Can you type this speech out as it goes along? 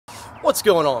What's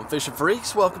going on, fishing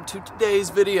freaks? Welcome to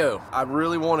today's video. I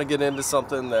really want to get into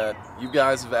something that you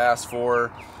guys have asked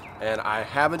for, and I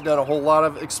haven't done a whole lot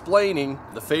of explaining.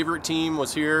 The favorite team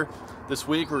was here this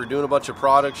week. We were doing a bunch of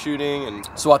product shooting, and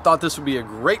so I thought this would be a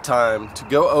great time to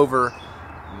go over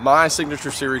my signature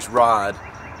series rod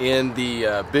in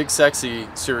the Big Sexy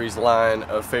series line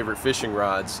of favorite fishing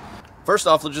rods. First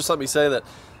off, just let me say that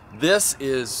this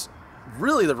is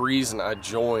really the reason I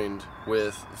joined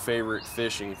with Favorite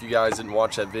Fishing. If you guys didn't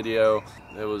watch that video,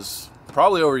 it was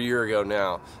probably over a year ago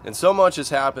now, and so much has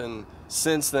happened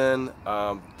since then.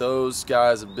 Those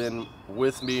guys have been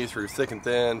with me through thick and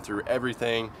thin, through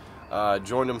everything.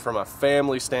 Joined them from a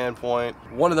family standpoint.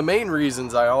 One of the main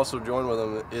reasons I also joined with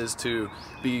them is to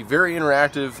be very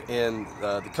interactive in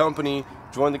the company,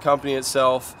 join the company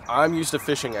itself. I'm used to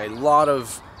fishing a lot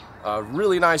of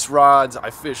really nice rods.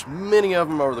 I fished many of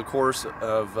them over the course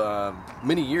of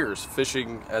many years,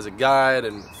 fishing as a guide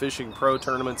and fishing pro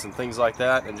tournaments and things like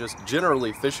that, and just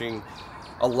generally fishing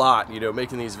a lot, you know,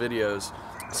 making these videos.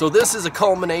 So this is a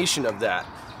culmination of that.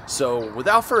 So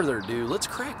without further ado, let's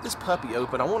crack this puppy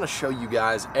open. I want to show you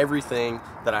guys everything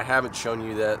that I haven't shown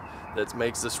you that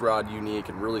makes this rod unique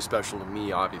and really special to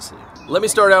me, obviously. Let me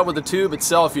start out with the tube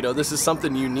itself. You know, this is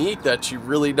something unique that you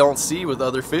really don't see with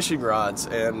other fishing rods,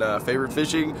 and Favorite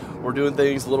Fishing, we're doing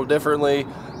things a little differently.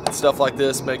 Stuff like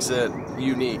this makes it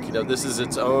unique. You know, this is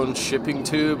its own shipping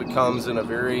tube. It comes in a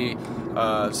very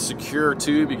secure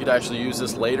tube. You could actually use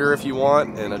this later if you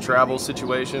want in a travel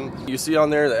situation. You see on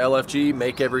there the LFG,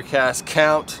 make every cast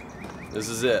count. This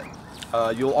is it.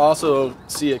 You'll also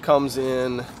see it comes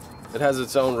in, it has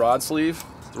its own rod sleeve.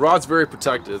 The rod's very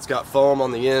protected. It's got foam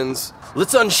on the ends.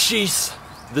 Let's unsheath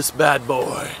this bad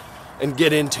boy and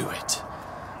get into it.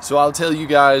 So I'll tell you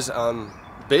guys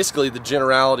basically the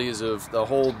generalities of the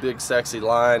whole Big Sexy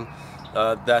line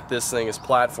that this thing is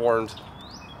platformed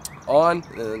on.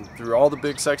 And through all the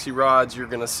Big Sexy rods, you're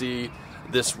gonna see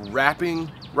this wrapping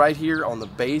right here on the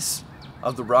base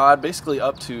of the rod, basically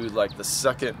up to like the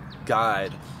second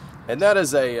guide. And that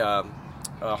is a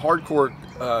hardcore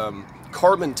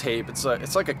carbon tape. It's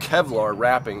like a Kevlar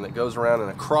wrapping that goes around in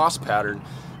a cross pattern.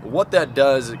 What that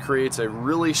does, it creates a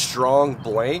really strong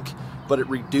blank, but it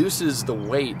reduces the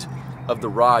weight of the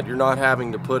rod. You're not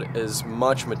having to put as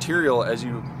much material as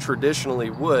you traditionally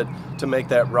would to make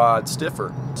that rod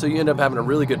stiffer. So you end up having a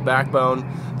really good backbone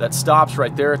that stops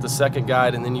right there at the second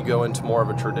guide, and then you go into more of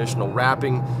a traditional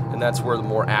wrapping, and that's where the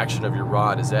more action of your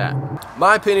rod is at.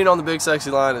 My opinion on the Big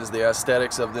Sexy line is the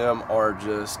aesthetics of them are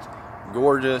just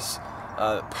gorgeous.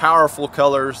 Powerful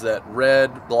colors, that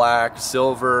red, black,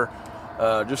 silver,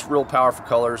 just real powerful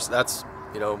colors. That's,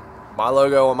 you know, my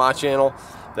logo on my channel,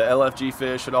 the LFG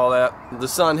fish and all that. The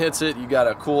sun hits it, you got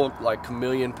a cool like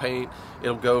chameleon paint.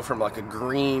 It'll go from like a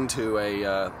green to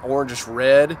a orangish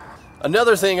red.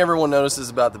 Another thing everyone notices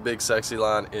about the Big Sexy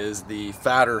line is the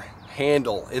fatter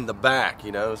handle in the back.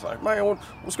 You know, it's like, man,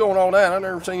 what's going on with that? I've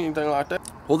never seen anything like that.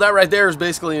 Well, that right there is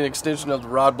basically an extension of the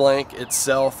rod blank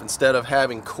itself. Instead of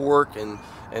having cork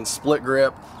and split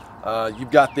grip, you've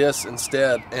got this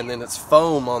instead, and then it's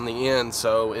foam on the end,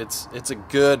 so it's a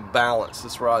good balance.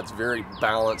 This rod's very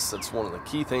balanced. That's one of the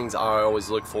key things I always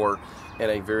look for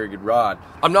in a very good rod.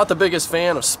 I'm not the biggest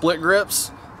fan of split grips,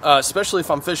 especially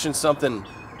if I'm fishing something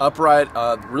upright.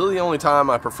 Really the only time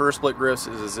I prefer split grips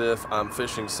is if I'm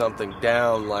fishing something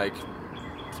down, like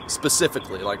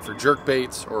specifically like for jerk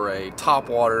baits or a top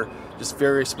water, just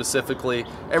very specifically.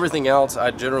 Everything else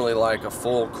I generally like a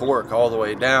full cork all the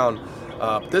way down.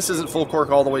 This isn't full cork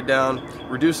all the way down,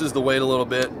 reduces the weight a little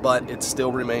bit, but it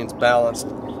still remains balanced.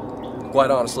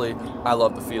 Quite honestly, I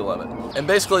love the feel of it. And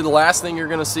basically the last thing you're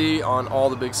gonna see on all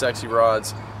the Big Sexy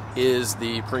rods is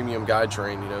the premium guide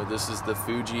train. You know, this is the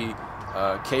Fuji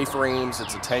K-frames.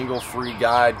 It's a tangle-free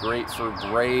guide, great for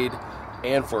braid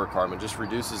and fluorocarbon. Just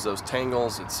reduces those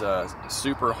tangles. It's a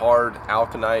super hard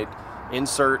alkanite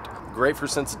insert, great for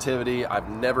sensitivity. I've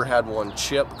never had one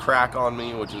chip, crack on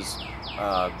me, which is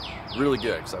really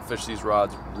good because I fish these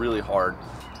rods really hard.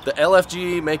 The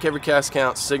LFG Make Every Cast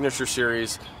Count signature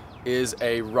series is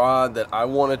a rod that I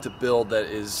wanted to build that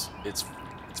is it's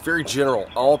very general,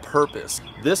 all-purpose.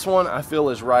 This one I feel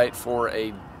is right for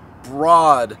a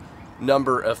broad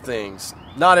number of things.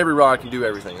 Not every rod can do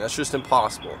everything. That's just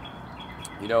impossible.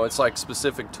 You know, it's like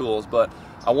specific tools, but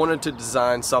I wanted to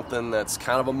design something that's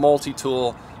kind of a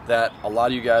multi-tool that a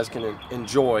lot of you guys can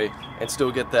enjoy and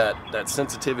still get that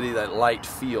sensitivity, that light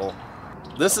feel.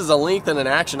 This is a length and an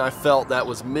action I felt that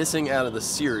was missing out of the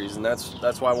series, and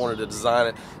that's why I wanted to design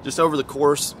it. Just over the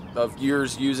course of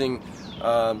years using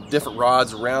different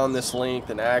rods around this length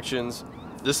and actions,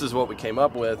 this is what we came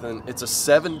up with, and it's a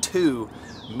 7.2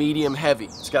 medium heavy.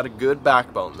 It's got a good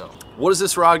backbone though. What is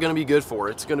this rod going to be good for?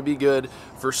 It's going to be good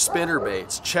for spinner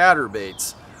baits, chatter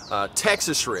baits,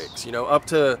 Texas rigs, you know, up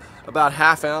to about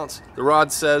 1/2 ounce. The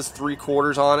rod says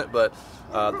 3/4 on it, but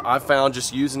I found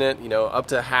just using it, you know, up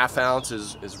to 1/2 ounce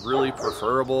is really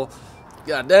preferable.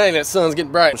 God dang, that sun's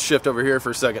getting bright. Let's shift over here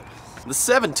for a second. The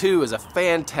 7.2 is a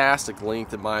fantastic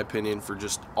length in my opinion for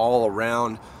just all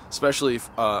around, especially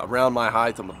around my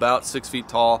height. I'm about 6 feet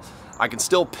tall. I can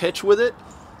still pitch with it,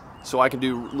 so I can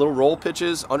do little roll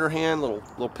pitches, underhand,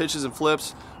 little pitches and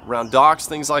flips around docks,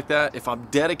 things like that. If I'm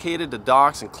dedicated to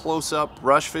docks and close-up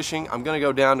rush fishing, I'm gonna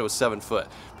go down to a 7 foot,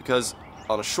 because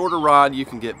on a shorter rod you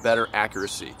can get better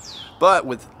accuracy. But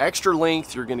with extra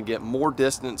length, you're gonna get more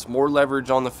distance, more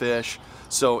leverage on the fish.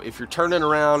 So if you're turning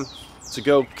around to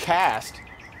go cast,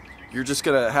 you're just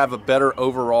gonna have a better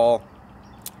overall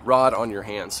rod on your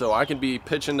hand. So I can be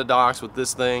pitching the docks with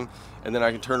this thing, and then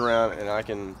I can turn around and I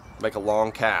can make a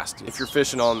long cast. If you're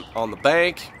fishing on the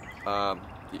bank,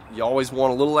 you always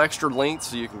want a little extra length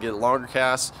so you can get longer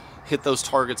casts, hit those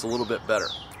targets a little bit better.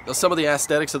 Now, some of the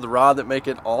aesthetics of the rod that make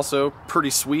it also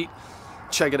pretty sweet,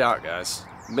 check it out guys.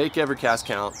 Make every cast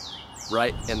count,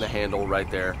 right in the handle right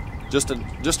there. Just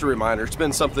a reminder. It's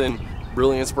been something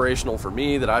really inspirational for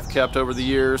me that I've kept over the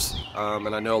years,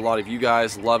 and I know a lot of you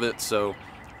guys love it, so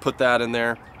put that in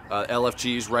there.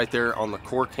 LFG's right there on the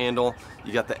cork handle.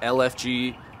 You got the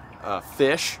LFG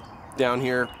fish down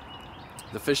here,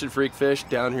 the Fish and Freak fish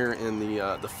down here in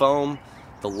the foam.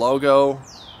 The logo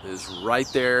is right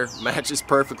there, matches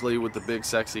perfectly with the big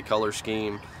sexy color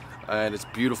scheme, and it's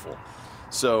beautiful.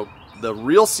 So the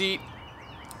reel seat,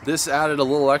 this added a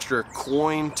little extra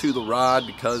coin to the rod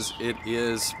because it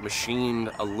is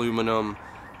machined aluminum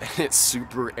and it's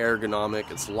super ergonomic.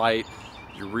 It's light.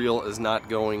 Your reel is not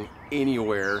going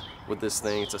anywhere with this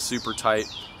thing. It's a super tight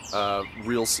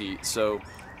reel seat. So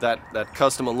that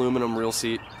custom aluminum reel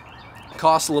seat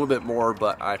costs a little bit more,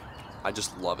 but I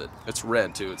just love it. It's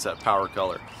red too. It's that power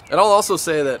color. And I'll also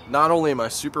say that not only am I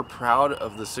super proud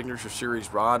of the Signature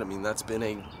Series rod, I mean that's been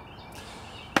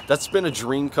a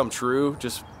dream come true,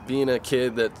 just being a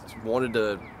kid that wanted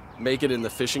to make it in the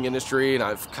fishing industry, and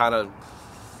I've kind of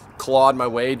clawed my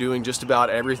way doing just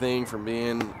about everything from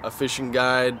being a fishing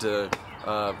guide to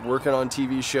working on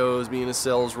TV shows, being a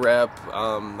sales rep.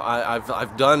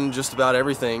 I've done just about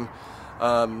everything.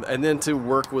 And then to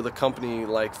work with a company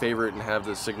like Favorite and have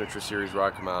the Signature Series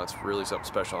rod come out, it's really something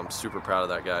special. I'm super proud of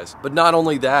that, guys. But not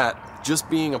only that, just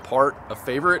being a part of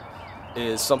Favorite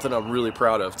is something I'm really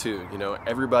proud of too. You know,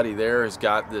 everybody there has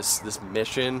got this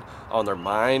mission on their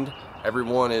mind.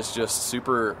 Everyone is just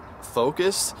super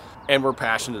focused, and we're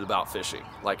passionate about fishing.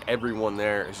 Like everyone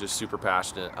there is just super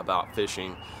passionate about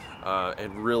fishing,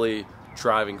 and really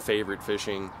driving Favorite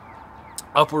fishing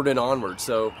upward and onward.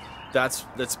 So that's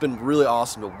been really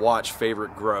awesome to watch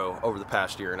Favorite grow over the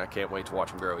past year, and I can't wait to watch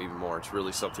them grow even more. It's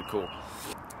really something cool.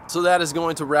 So that is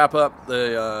going to wrap up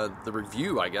the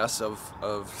review, I guess,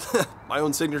 of my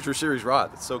own Signature Series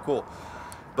rod. It's so cool.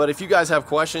 But if you guys have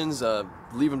questions,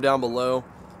 leave them down below.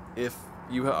 If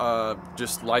you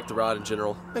just like the rod in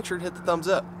general, make sure to hit the thumbs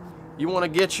up. You want to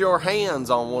get your hands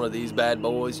on one of these bad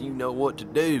boys, you know what to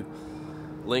do.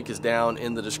 Link is down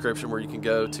in the description where you can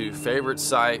go to Favorite's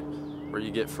site, where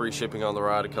you get free shipping on the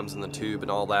rod. It comes in the tube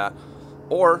and all that.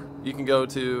 Or you can go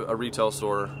to a retail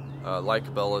store like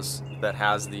Cabela's that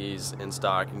has these in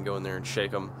stock. You can go in there and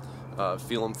shake them,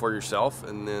 feel them for yourself,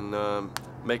 and then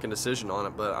make a decision on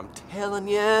it. But I'm telling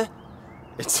you,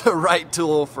 it's the right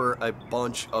tool for a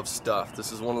bunch of stuff.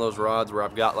 This is one of those rods where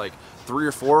I've got like 3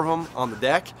 or 4 of them on the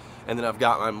deck, and then I've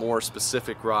got my more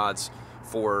specific rods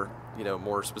for, you know,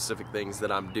 more specific things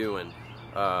that I'm doing,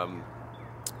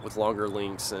 with longer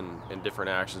links and different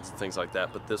actions and things like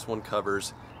that. But this one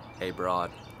covers a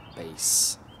broad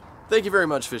base. Thank you very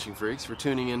much, fishing freaks, for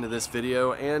tuning into this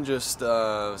video, and just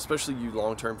especially you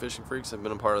long-term fishing freaks have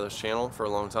been a part of this channel for a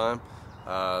long time.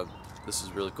 This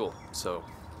is really cool. So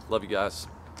love you guys.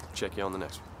 Check you on the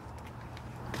next one.